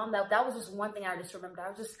mom. That was just one thing I just remembered.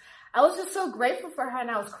 I was just so grateful for her, and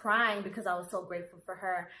I was crying because I was so grateful for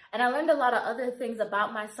her. And I learned a lot of other things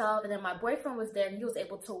about myself. And then my boyfriend was there, and he was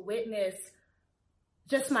able to witness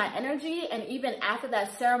just my energy. And even after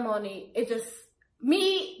that ceremony, it just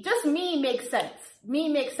me makes sense. Me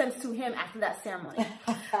makes sense to him after that ceremony.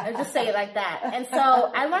 I just say it like that. And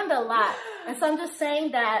so I learned a lot. And so I'm just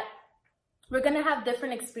saying that we're going to have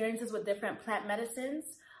different experiences with different plant medicines.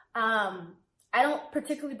 I don't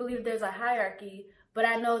particularly believe there's a hierarchy, but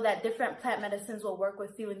I know that different plant medicines will work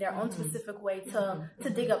with you in their own specific way to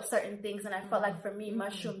dig up certain things. And I felt like for me,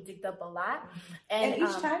 mushroom digged up a lot. And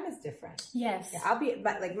each time is different. Yes. Yeah, I'll be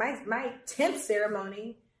like my 10th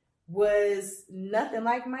ceremony was nothing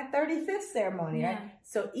like my 35th ceremony. Yeah. Right?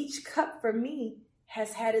 So each cup for me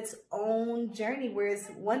has had its own journey. Whereas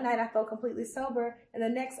one night I felt completely sober, and the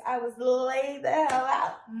next I was laid the hell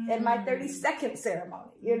out in my 32nd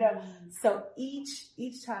ceremony. You know, so each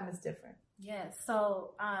time is different. Yes.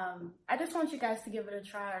 So I just want you guys to give it a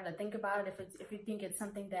try, or to think about it if you think it's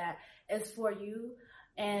something that is for you,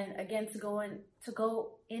 and again to go in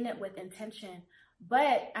it with intention.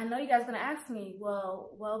 But I know you guys are gonna ask me,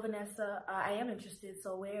 well, Vanessa, I am interested.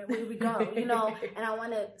 So where do we go? You know, and I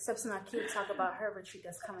want to Sepsana Ki talk about her retreat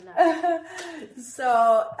that's coming up.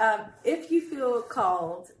 So if you feel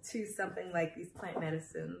called to something like these plant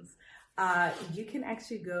medicines, you can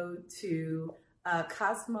actually go to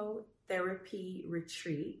Cosmotherapy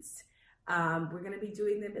retreats. We're going to be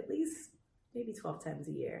doing them at least maybe 12 times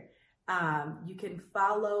a year. You can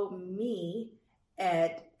follow me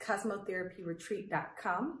at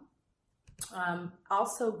cosmotherapyretreat.com.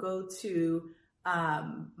 Also go to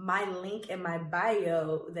my link in my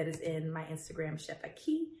bio that is in my Instagram, Shepa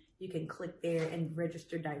Ki. You can click there and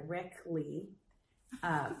register directly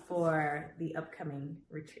for the upcoming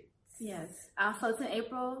retreats. Yes. So it's in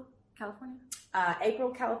April, California?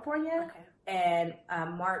 April, California. Okay. And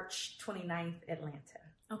March 29th, Atlanta.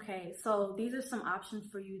 Okay, so these are some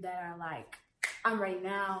options for you that are like, I'm ready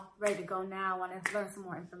now, ready to go now, want to learn some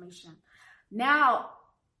more information. Now,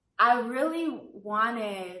 I really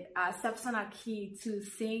wanted Sepsana Ki to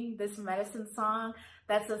sing this medicine song.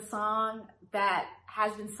 That's a song that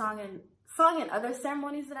has been sung in other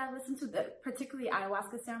ceremonies that I've listened to, particularly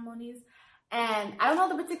ayahuasca ceremonies. And I don't know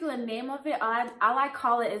the particular name of it. All I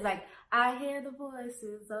call it is like, I hear the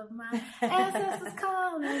voices of my ancestors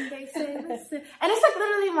calling, they say listen. And it's like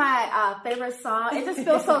literally my favorite song. It just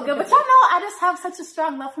feels so good. But y'all know I just have such a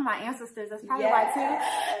strong love for my ancestors. That's probably why too.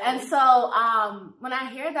 And so when I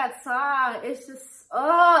hear that song, it's just,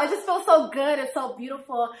 it just feels so good. It's so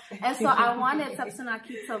beautiful. And so I wanted Sepsana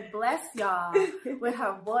Ki to bless y'all with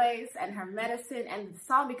her voice and her medicine and the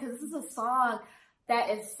song, because this is a song that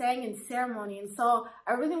is sang in ceremony. And so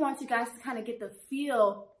I really want you guys to kind of get the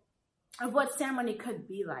feel of what ceremony could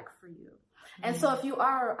be like for you. And so if you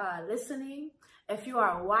are listening, if you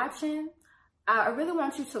are watching, I really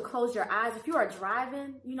want you to close your eyes. If you are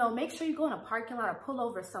driving, make sure you go in a parking lot or pull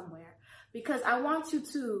over somewhere, because I want you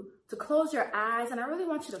to close your eyes, and I really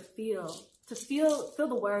want you to feel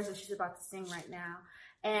the words that she's about to sing right now,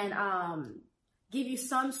 and give you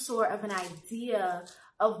some sort of an idea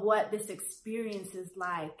of what this experience is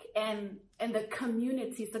like, and the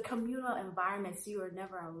communities, the communal environments. You are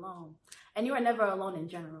never alone. And you are never alone in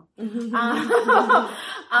general. So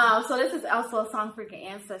this is also a song for your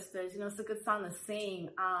ancestors. You know, it's a good song to sing.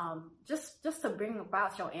 Just to bring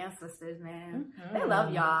about your ancestors, man. They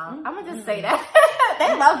love y'all. I'm gonna just say that.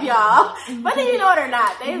 They love y'all. Whether you know it or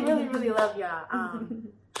not, they really, really love y'all.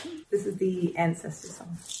 This is the ancestor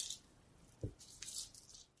song.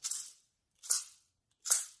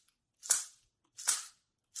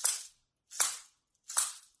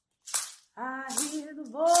 I hear the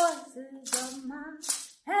voices of my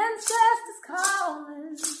ancestors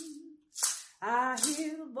calling. I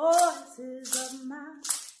hear the voices of my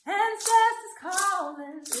ancestors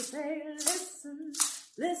calling. They say, listen,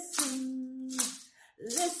 listen,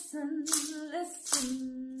 listen,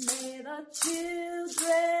 listen. May the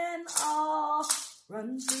children all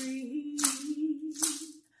run free.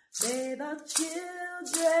 May the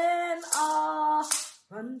children all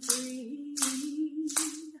run free.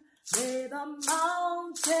 May the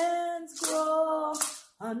mountains grow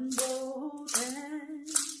unbroken.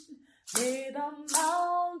 May the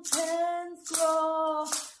mountains grow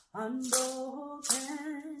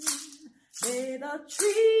unbroken. May the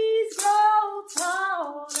trees grow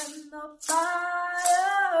tall and the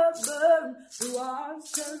fire burn. Through our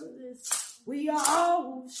service we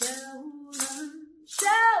all shall learn.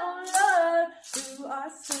 Through our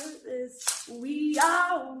service we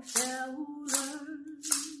all shall learn.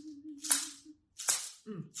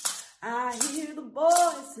 I hear the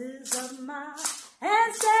voices of my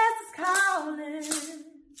ancestors calling.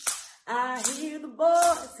 I hear the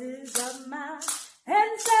voices of my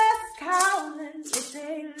ancestors calling. They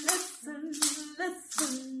say, listen,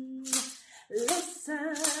 listen,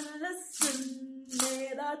 listen, listen. May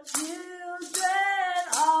the children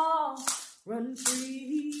all run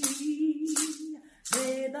free.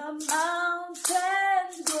 May the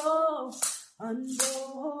mountains grow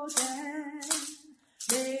unbroken.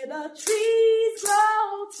 May the trees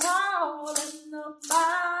grow tall and the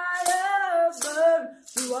fire burn.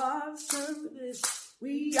 Through our service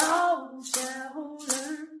we all shall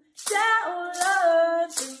learn.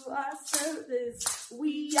 Through our service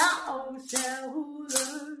we all shall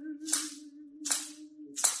learn.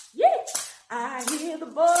 Yeah! I hear the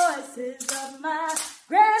voices of my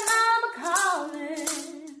grandmama calling.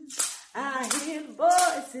 I hear the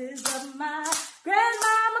voices of my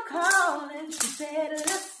grandmama calling. She said,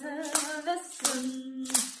 listen, listen,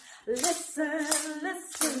 listen,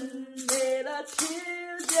 listen. May the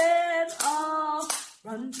children all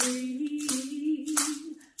run free.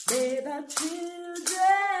 May the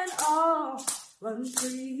children all run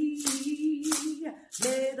free.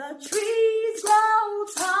 May the trees grow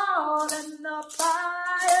tall and the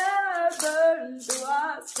fire burn. Through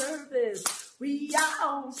our service we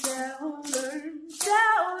all shall learn.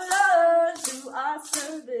 Through our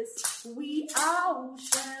service we all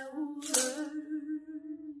shall learn.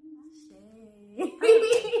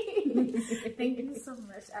 Thank you so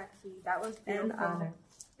much, Aki. That was beautiful. An honor.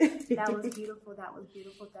 That was beautiful. That was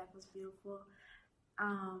beautiful. That was beautiful.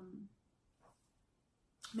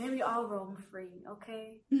 May we all roam free,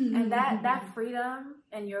 okay? And that freedom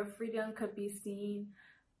and your freedom could be seen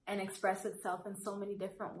and express itself in so many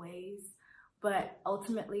different ways. But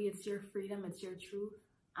ultimately, it's your freedom, it's your truth.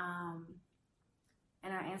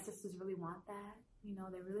 And our ancestors really want that. You know,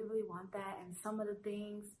 they really, really want that. And some of the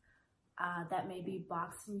things that may be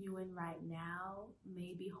boxing you in right now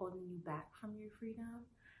may be holding you back from your freedom.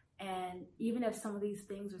 And even if some of these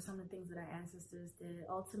things or some of the things that our ancestors did,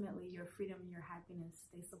 ultimately your freedom and your happiness,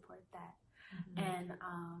 they support that. And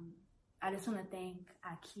I just want to thank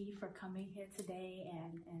Aki for coming here today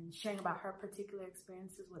and sharing about her particular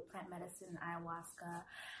experiences with plant medicine and ayahuasca,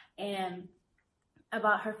 and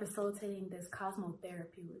about her facilitating this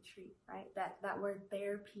cosmotherapy retreat, right? That word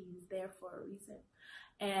therapy is there for a reason.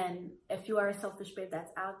 And if you are a selfish babe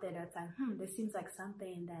that's out there that's like, this seems like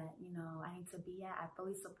something that, you know, I need to be at, I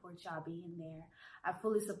fully support y'all being there. I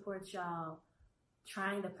fully support y'all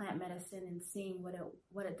trying the plant medicine and seeing what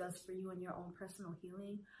it does for you in your own personal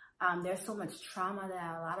healing. There's so much trauma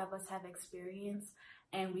that a lot of us have experienced,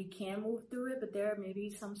 and we can move through it, but there may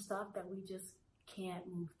be some stuff that we just can't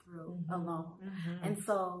move through alone. And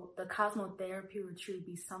so the cosmotherapy retreat would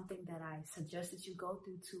be something that I suggest that you go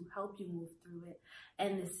through to help you move through it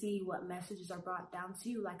and to see what messages are brought down to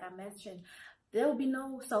you. Like I mentioned, there will be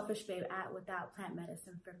no selfish babe without plant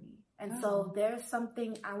medicine for me. And so there's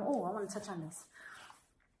something, I want to touch on this.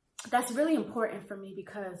 That's really important for me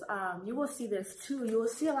because you will see this too. You will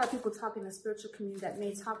see a lot of people talk in the spiritual community that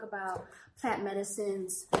may talk about plant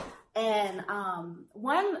medicines. And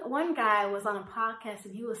one guy was on a podcast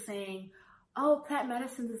and he was saying, oh, plant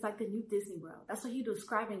medicines is like the new Disney World. That's what he was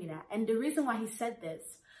describing it at. And the reason why he said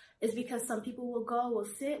this is because some people will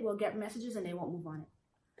sit, will get messages, and they won't move on it.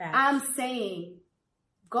 Facts. I'm saying,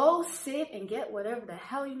 go sit and get whatever the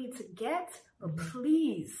hell you need to get, but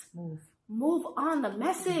please move on the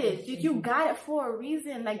message. You got it for a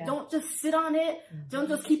reason. Like, don't just sit on it. Don't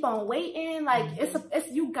just keep on waiting. Like, it's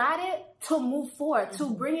you got it to move forward, to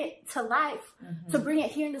bring it to life, to bring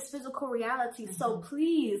it here in this physical reality. So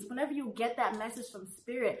please, whenever you get that message from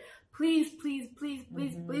Spirit, please,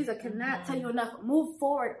 I cannot tell you enough, move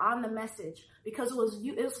forward on the message, because it was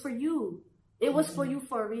for you. It was for you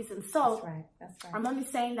for a reason. So that's right. I'm only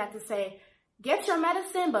saying that to say, get your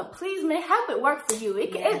medicine, but please help it work for you.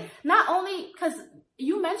 It not only, because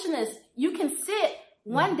you mentioned this, you can sit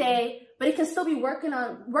one day, but it can still be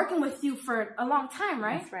working with you for a long time,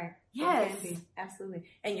 right? That's right. Yes, absolutely.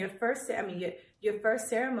 And your first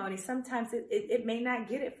ceremony, sometimes it may not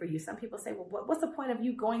get it for you. Some people say, well, what's the point of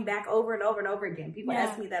you going back over and over and over again? People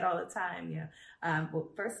ask me that all the time.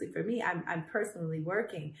 Well, firstly, for me, I'm personally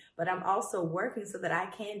working, but I'm also working so that I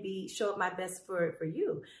can show up my best for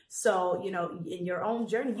you. So, in your own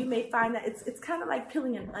journey, you may find that it's kind of like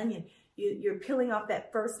peeling an onion. You're peeling off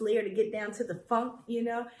that first layer to get down to the funk,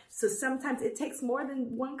 So sometimes it takes more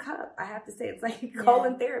than one cup. I have to say, it's like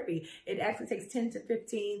colon therapy. It actually takes 10 to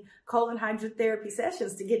 15 colon hydrotherapy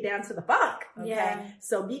sessions to get down to the funk. Okay. Yeah.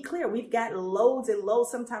 So be clear. We've got loads and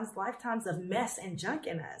loads, sometimes lifetimes of mess and junk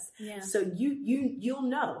in us. Yeah. So you'll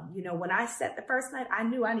know, when I set the first night, I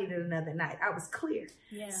knew I needed another night. I was clear.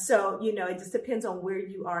 Yeah. So, it just depends on where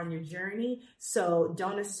you are in your journey. So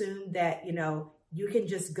don't assume that, you can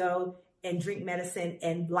just go and drink medicine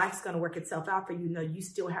and life's going to work itself out for you. No, you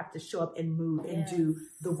still have to show up and move and do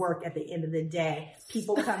the work at the end of the day.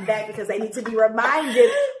 People come back because they need to be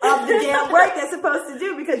reminded of the damn work they're supposed to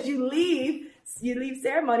do, because you leave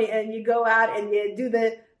ceremony and you go out and you do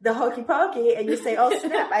the hokey pokey and you say, oh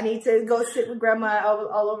snap, I need to go sit with grandma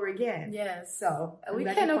all over again. Yes. So we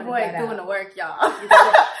can't avoid doing the work, y'all.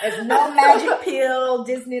 There's no magic pill,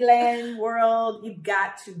 Disneyland World. You've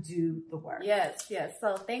got to do the work. Yes.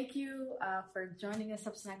 So thank you for joining us,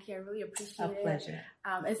 Substanaki. I really appreciate it. A pleasure.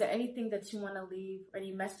 Is there anything that you want to leave, or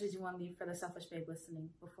any messages you want to leave for the Selfish Babe listening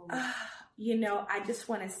before we... I just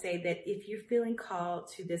want to say that if you're feeling called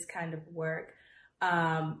to this kind of work,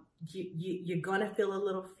 you're going to feel a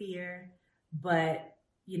little fear, but,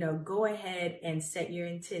 go ahead and set your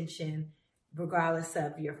intention, regardless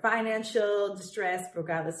of your financial distress,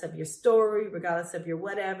 regardless of your story, regardless of your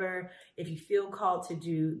whatever. If you feel called to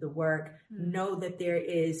do the work, know that there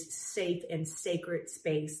is safe and sacred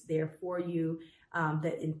space there for you.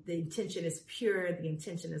 The intention is pure. The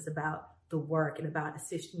intention is about the work and about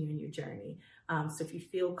assisting you in your journey. So if you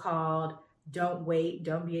feel called, don't wait.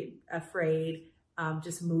 Don't be afraid.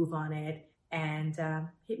 Just move on it and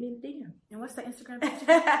hit me in the DM. And what's the Instagram page?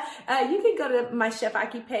 You can go to my Chef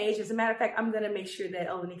Aki page. As a matter of fact, I'm going to make sure that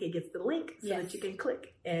Olenike gets the link so that you can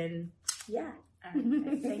click. And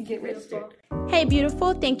thank you, beautiful. Hey,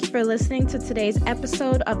 beautiful. Thank you for listening to today's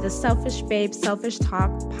episode of the Selfish Babe Selfish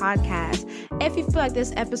Talk podcast. If you feel like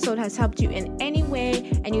this episode has helped you in any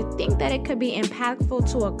way and you think that it could be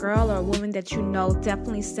impactful to a girl or a woman that you know,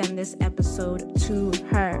 definitely send this episode to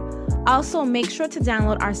her. Also, make sure to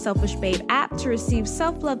download our Selfish Babe app to receive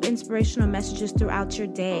self-love inspirational messages throughout your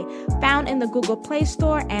day, found in the Google Play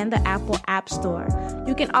Store and the Apple App Store.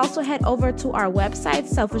 You can also head over to our website,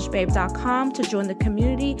 selfishbabe.com, to join the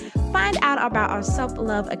community, find out about our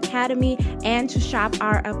Self-Love Academy, and to shop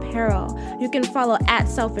our apparel. You can follow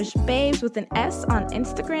 @SelfishBabes with an S on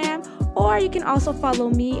Instagram, or you can also follow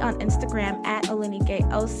me on Instagram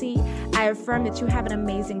 @OlenikeOC. I affirm that you have an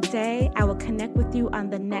amazing day. I will connect with you on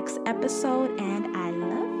the next episode, and I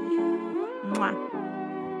love you. Mwah.